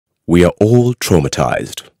We are all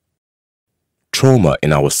traumatized. Trauma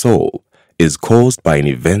in our soul is caused by an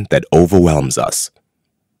event that overwhelms us.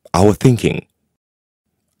 Our thinking,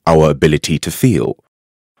 our ability to feel,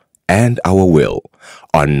 and our will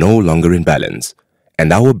are no longer in balance,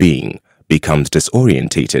 and our being becomes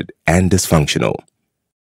disorientated and dysfunctional.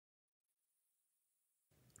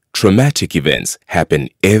 Traumatic events happen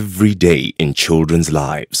every day in children's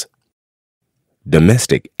lives.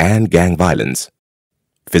 Domestic and gang violence,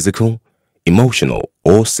 physical, emotional,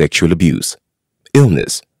 or sexual abuse,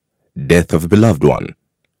 illness, death of a beloved one,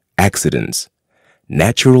 accidents,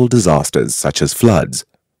 natural disasters such as floods,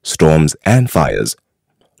 storms and fires,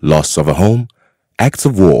 loss of a home, acts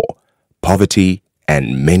of war, poverty,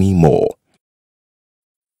 and many more.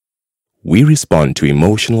 We respond to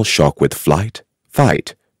emotional shock with flight,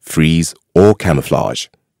 fight, freeze, or camouflage.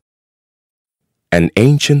 An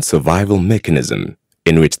ancient survival mechanism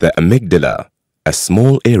in which the amygdala, a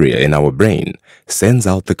small area in our brain, sends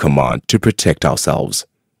out the command to protect ourselves.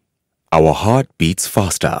 Our heart beats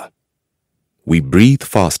faster. We breathe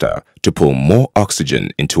faster to pull more oxygen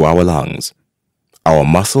into our lungs. Our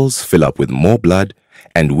muscles fill up with more blood,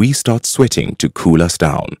 and we start sweating to cool us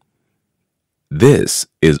down. This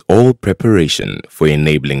is all preparation for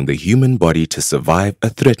enabling the human body to survive a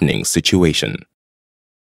threatening situation.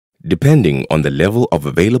 Depending on the level of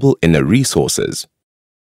available inner resources,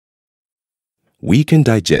 we can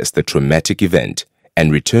digest the traumatic event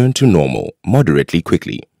and return to normal moderately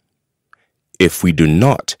quickly. If we do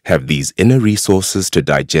not have these inner resources to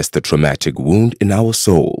digest the traumatic wound in our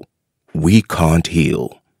soul, we can't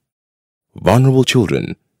heal. Vulnerable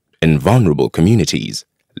children in vulnerable communities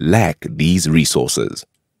lack these resources.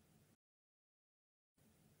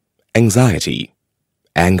 Anxiety,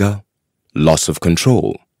 anger, loss of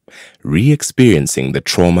control, re-experiencing the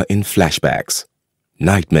trauma in flashbacks,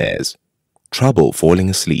 nightmares, trouble falling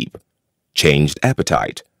asleep, changed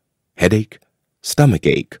appetite, headache,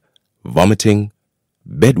 stomachache, vomiting,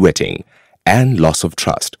 bedwetting, and loss of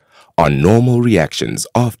trust are normal reactions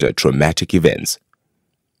after traumatic events.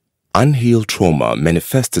 Unhealed trauma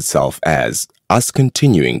manifests itself as us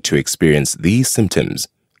continuing to experience these symptoms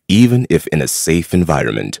even if in a safe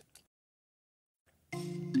environment.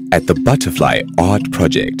 At the Butterfly Art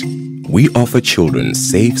Project, we offer children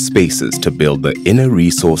safe spaces to build the inner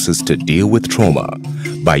resources to deal with trauma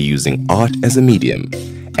by using art as a medium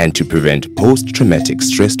and to prevent post-traumatic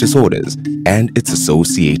stress disorders and its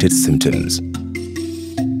associated symptoms.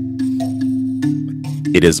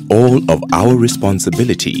 It is all of our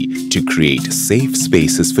responsibility to create safe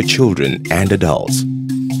spaces for children and adults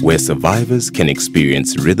where survivors can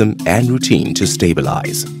experience rhythm and routine to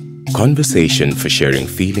stabilize. Conversation for sharing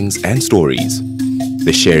feelings and stories.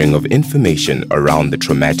 The sharing of information around the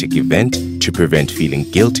traumatic event to prevent feeling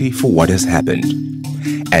guilty for what has happened.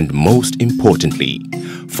 And most importantly,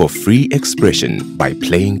 for free expression by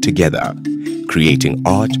playing together, creating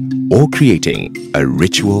art, or creating a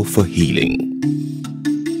ritual for healing.